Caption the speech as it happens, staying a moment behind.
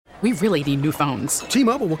We really need new phones.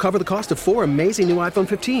 T-Mobile will cover the cost of 4 amazing new iPhone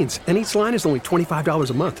 15s, and each line is only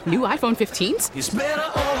 $25 a month. New iPhone 15s? It's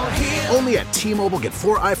better over here. Only at T-Mobile, get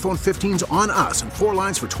 4 iPhone 15s on us and 4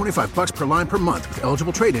 lines for $25 per line per month with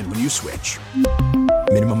eligible trade-in when you switch.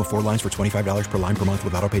 Minimum of 4 lines for $25 per line per month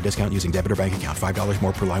with autopay discount using debit or bank account. $5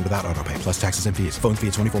 more per line without autopay, plus taxes and fees. Phone fee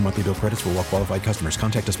at 24 monthly bill credits for well-qualified customers.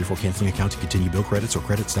 Contact us before canceling account to continue bill credits or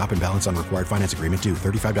credit stop and balance on required finance agreement due.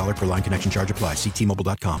 $35 per line connection charge applies. See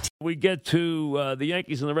T-Mobile.com. We get to the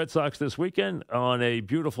Yankees and the Red Sox this weekend on a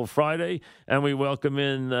beautiful Friday, and we welcome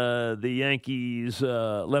in the Yankees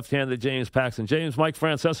left-handed James Paxton. James, Mike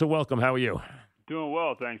Francesa, welcome. How are you? Doing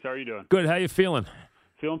well, thanks. How are you doing? Good. How you feeling?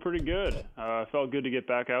 Feeling pretty good. Felt good to get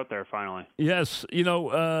back out there finally. Yes. You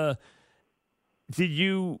know,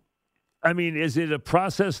 is it a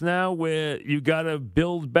process now where you got to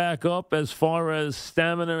build back up as far as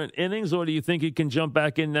stamina and innings, or do you think you can jump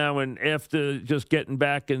back in now and after just getting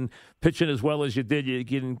back and pitching as well as you did, you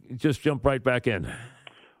can just jump right back in?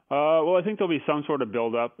 Well, I think there'll be some sort of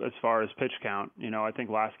build-up as far as pitch count. You know, I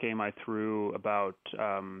think last game I threw about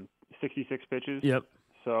 66 pitches. Yep.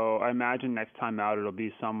 So I imagine next time out it'll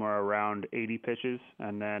be somewhere around 80 pitches,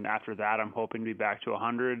 and then after that I'm hoping to be back to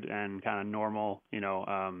 100 and kind of normal,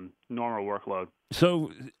 normal workload.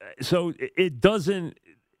 So it doesn't.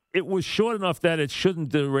 It was short enough that it shouldn't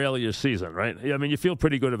derail your season, right? I mean, you feel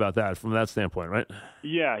pretty good about that from that standpoint, right?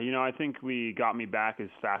 Yeah, I think we got me back as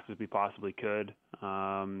fast as we possibly could.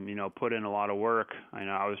 Put in a lot of work. I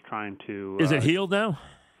know I was trying to. Is it healed now?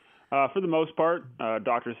 For the most part,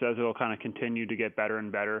 doctor says it'll kind of continue to get better and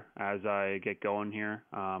better as I get going here.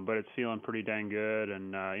 But it's feeling pretty dang good,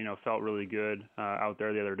 and felt really good out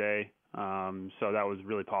there the other day. So that was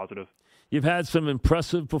really positive. You've had some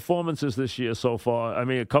impressive performances this year so far. I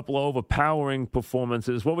mean, a couple of overpowering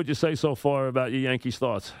performances. What would you say so far about your Yankees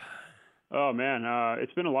thoughts? Oh, man,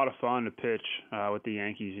 it's been a lot of fun to pitch with the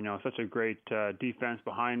Yankees. Such a great defense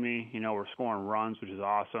behind me. We're scoring runs, which is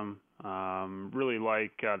awesome. Really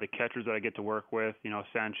like the catchers that I get to work with.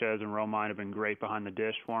 Sanchez and Romine have been great behind the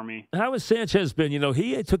dish for me. How has Sanchez been?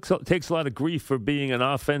 He takes a lot of grief for being an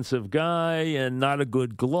offensive guy and not a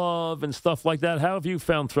good glove and stuff like that. How have you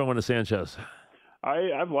found throwing to Sanchez?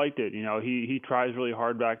 I've liked it. He tries really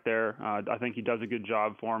hard back there. I think he does a good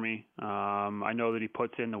job for me. I know that he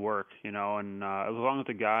puts in the work, and as long as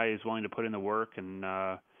the guy is willing to put in the work and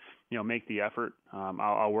make the effort,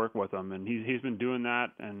 I'll work with him. And he's been doing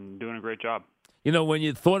that and doing a great job. When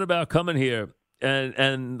you thought about coming here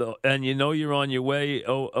and you're on your way,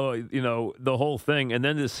 the whole thing, and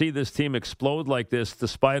then to see this team explode like this,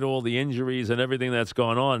 despite all the injuries and everything that's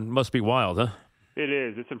gone on, must be wild, huh? It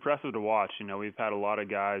is. It's impressive to watch. We've had a lot of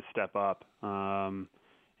guys step up, and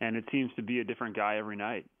it seems to be a different guy every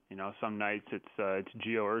night. Some nights it's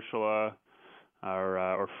Gio Urshela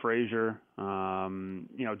or Frazier.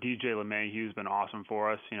 DJ LeMahieu's been awesome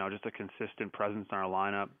for us. Just a consistent presence in our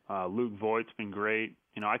lineup. Luke Voigt's been great.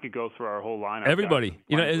 I could go through our whole lineup. Everybody.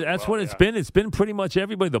 That's what it's been. It's been pretty much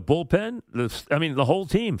everybody. The bullpen, the whole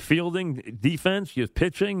team. Fielding, defense, your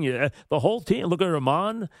pitching, the whole team. Look at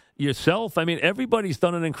Ramon, yourself. Everybody's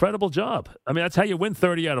done an incredible job. That's how you win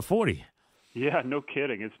 30 out of 40. Yeah, no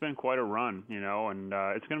kidding. It's been quite a run, and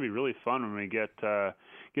it's going to be really fun when we get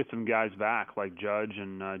some guys back like Judge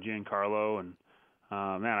and Giancarlo and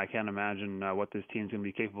man, I can't imagine what this team's going to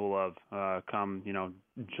be capable of come,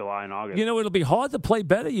 July and August. It'll be hard to play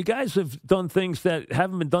better. You guys have done things that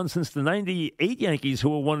haven't been done since the 98 Yankees, who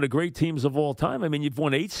were one of the great teams of all time. You've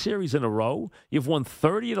won 8 series in a row. You've won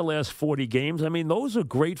 30 of the last 40 games. those are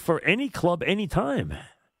great for any club, anytime.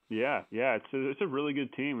 Yeah, it's a really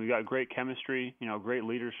good team. We got great chemistry, great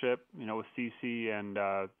leadership, with CeCe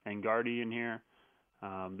and Gardy in here.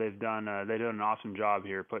 They've done an awesome job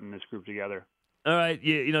here putting this group together. All right,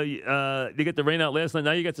 you get the rain out last night.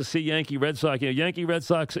 Now you get to see Yankee Red Sox. Yankee Red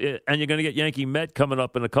Sox, and you're going to get Yankee Met coming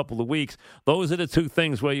up in a couple of weeks. Those are the two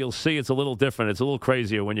things where you'll see it's a little different. It's a little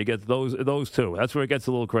crazier when you get those two. That's where it gets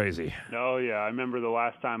a little crazy. Oh yeah, I remember the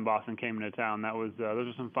last time Boston came into town. That was those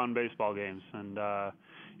were some fun baseball games, and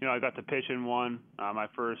I got to pitch in one, my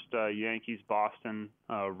first Yankees-Boston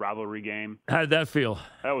rivalry game. How did that feel?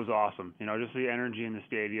 That was awesome. Just the energy in the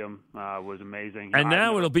stadium was amazing. And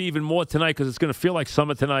now it'll be even more tonight because it's going to feel like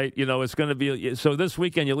summer tonight. It's going to be – so this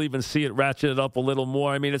weekend you'll even see it ratcheted up a little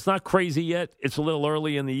more. It's not crazy yet. It's a little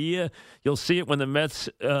early in the year. You'll see it when the Mets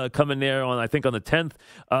come in there on the 10th,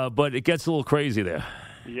 but it gets a little crazy there.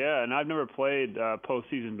 Yeah, and I've never played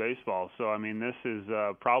postseason baseball, so, this is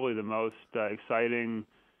probably the most exciting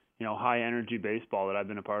 – high-energy baseball that I've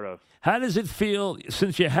been a part of. How does it feel,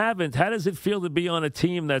 since you haven't, how does it feel to be on a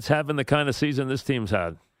team that's having the kind of season this team's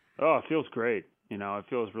had? Oh, it feels great. You know, it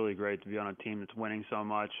feels really great to be on a team that's winning so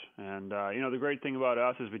much. And, you know, the great thing about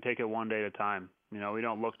us is we take it one day at a time. You know, we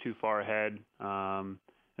don't look too far ahead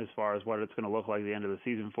as far as what it's going to look like at the end of the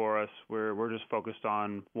season for us. We're just focused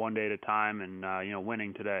on one day at a time and, you know,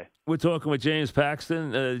 winning today. We're talking with James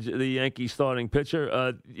Paxton, the Yankees starting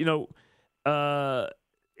pitcher.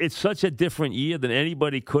 It's such a different year than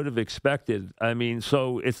anybody could have expected. I mean,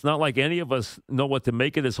 so it's not like any of us know what to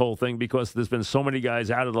make of this whole thing because there's been so many guys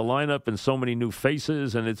out of the lineup and so many new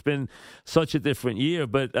faces, and it's been such a different year.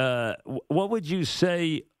 But what would you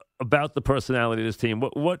say about the personality of this team?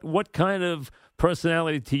 What kind of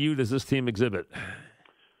personality to you does this team exhibit?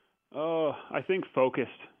 Oh, I think focused.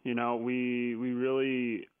 You know, we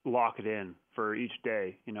really lock it in for each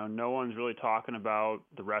day. You know, no one's really talking about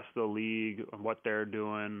the rest of the league or what they're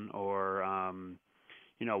doing or,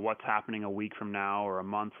 you know, what's happening a week from now or a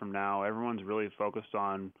month from now. Everyone's really focused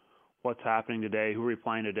on what's happening today, who are we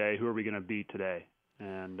playing today, who are we going to beat today.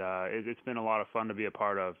 And it's been a lot of fun to be a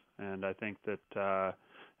part of. And I think that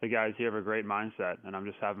the guys here have a great mindset, and I'm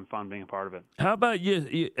just having fun being a part of it. How about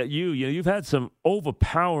you've had some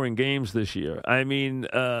overpowering games this year. I mean,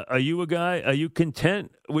 are you a guy, are you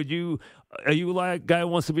content? Are you like a guy who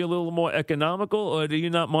wants to be a little more economical, or do you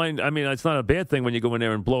not mind? I mean, it's not a bad thing when you go in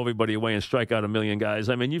there and blow everybody away and strike out a million guys.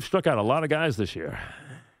 I mean, you've struck out a lot of guys this year.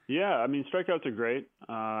 Yeah, I mean, strikeouts are great.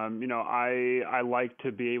 You know, I like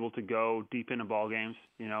to be able to go deep into ball games,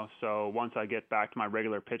 you know, so once I get back to my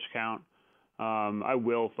regular pitch count, I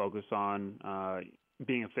will focus on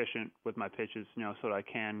being efficient with my pitches, you know, so that I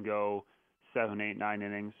can go 7, 8, 9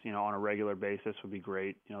 innings, you know, on a regular basis would be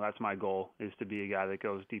great. You know, that's my goal, is to be a guy that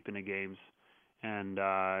goes deep into games. And,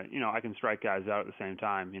 you know, I can strike guys out at the same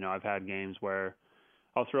time. You know, I've had games where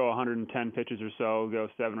I'll throw 110 pitches or so, go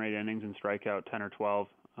 7 or 8 innings and strike out 10 or 12.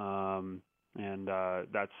 And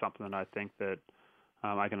that's something that I think that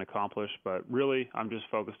I can accomplish. But really, I'm just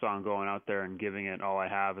focused on going out there and giving it all I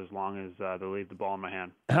have as long as they leave the ball in my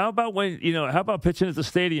hand. How about how about pitching at the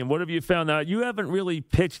stadium? What have you found out? You haven't really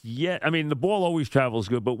pitched yet. I mean, the ball always travels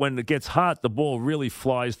good, but when it gets hot, the ball really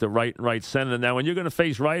flies to right center. Now, when you're going to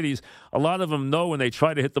face righties, a lot of them know when they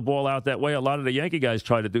try to hit the ball out that way. A lot of the Yankee guys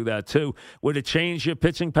try to do that too. Would it change your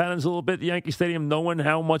pitching patterns a little bit at Yankee Stadium, knowing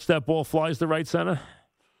how much that ball flies to right center?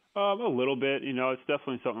 A little bit. You know, it's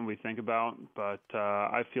definitely something we think about, but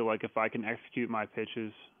I feel like if I can execute my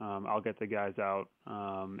pitches, I'll get the guys out.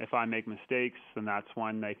 If I make mistakes, then that's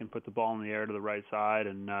when they can put the ball in the air to the right side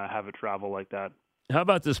and have it travel like that. How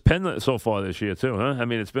about this pen so far this year, too, huh? I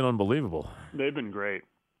mean, it's been unbelievable. They've been great.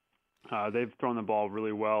 They've thrown the ball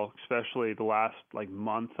really well, especially the last,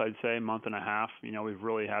 month, I'd say, month and a half. You know, we've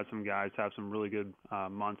really had some guys have some really good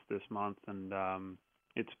months this month, and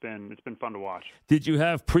it's been fun to watch. Did you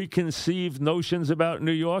have preconceived notions about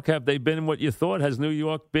New York? Have they been what you thought? Has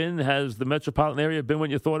the metropolitan area been what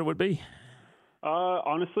you thought it would be?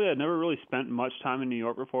 Honestly, I'd never really spent much time in New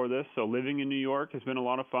York before this, so living in New York has been a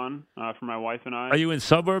lot of fun for my wife and I. Are you in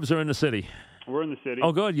suburbs or in the city? We're in the city.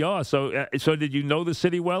 Oh, good, yeah. So did you know the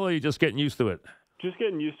city well, or are you just getting used to it? Just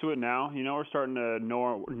getting used to it now. You know, we're starting to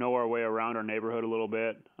know our way around our neighborhood a little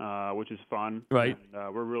bit, which is fun. Right.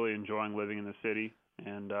 And, we're really enjoying living in the city.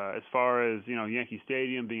 And as far as, Yankee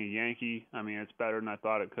Stadium, being a Yankee, I mean, it's better than I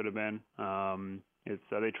thought it could have been.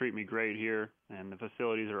 They treat me great here, and the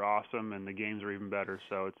facilities are awesome, and the games are even better.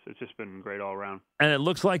 So it's just been great all around. And it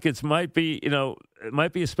looks like it might be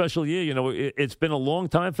a special year. It's been a long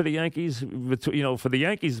time for the Yankees. For the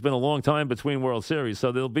Yankees, it's been a long time between World Series.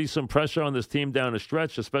 So there'll be some pressure on this team down the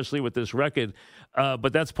stretch, especially with this record.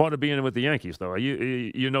 But that's part of being with the Yankees, though.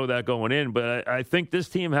 You know that going in. But I think this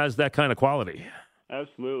team has that kind of quality.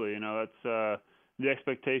 Absolutely. That's the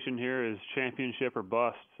expectation here is championship or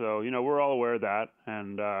bust. So, we're all aware of that,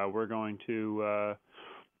 and we're going to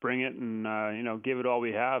bring it and, give it all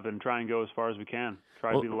we have and try and go as far as we can.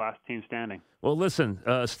 Try to be the last team standing. Well, listen,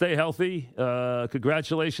 stay healthy.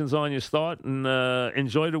 Congratulations on your start, and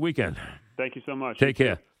enjoy the weekend. Thank you so much. Take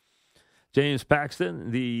care. James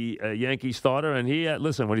Paxton, the Yankee starter, and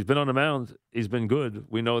when he's been on the mound, he's been good.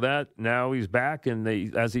 We know that. Now he's back, and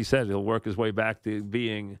as he said, he'll work his way back to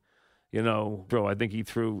being, I think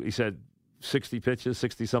he said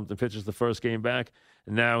 60-something pitches the first game back,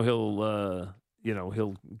 and now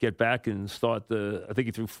he'll get back and start I think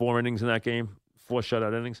he threw 4 innings in that game, 4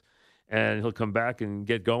 shutout innings, and he'll come back and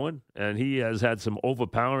get going. And he has had some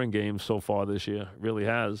overpowering games so far this year, really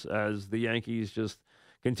has, as the Yankees just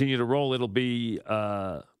continue to roll. It will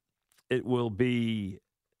be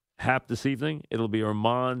Happ this evening. It'll be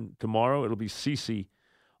Armand tomorrow. It'll be CeCe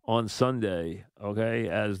on Sunday, okay,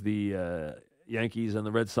 as the Yankees and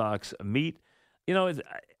the Red Sox meet.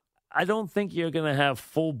 I don't think you're going to have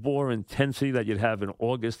full bore intensity that you'd have in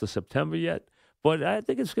August or September yet. But I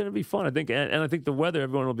think it's going to be fun. I think, and I think the weather,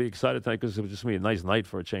 everyone will be excited tonight because it was just going to be a nice night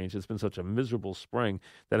for a change. It's been such a miserable spring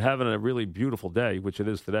that having a really beautiful day, which it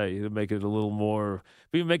is today, it'll make it a little more,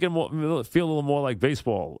 feel a little more like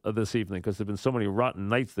baseball this evening because there've been so many rotten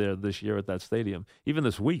nights there this year at that stadium. Even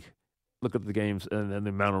this week, look at the games and the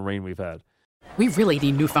amount of rain we've had. We really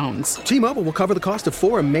need new phones. T-Mobile will cover the cost of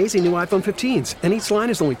 4 amazing new iPhone 15s, and each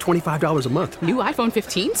line is only $25 a month. New iPhone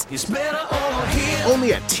 15s? It's better over here.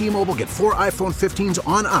 Only at T-Mobile, get 4 iPhone 15s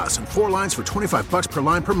on us and 4 lines for $25 per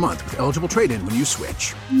line per month with eligible trade-in when you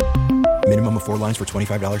switch. Minimum of 4 lines for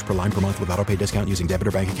 $25 per line per month with autopay discount using debit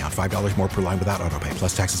or bank account. $5 more per line without autopay,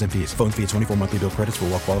 plus taxes and fees. Phone fee at 24 monthly bill credits for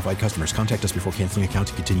well-qualified customers. Contact us before canceling account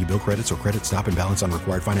to continue bill credits or credit stop and balance on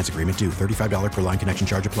required finance agreement due. $35 per line connection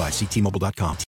charge applies. See T-Mobile.com.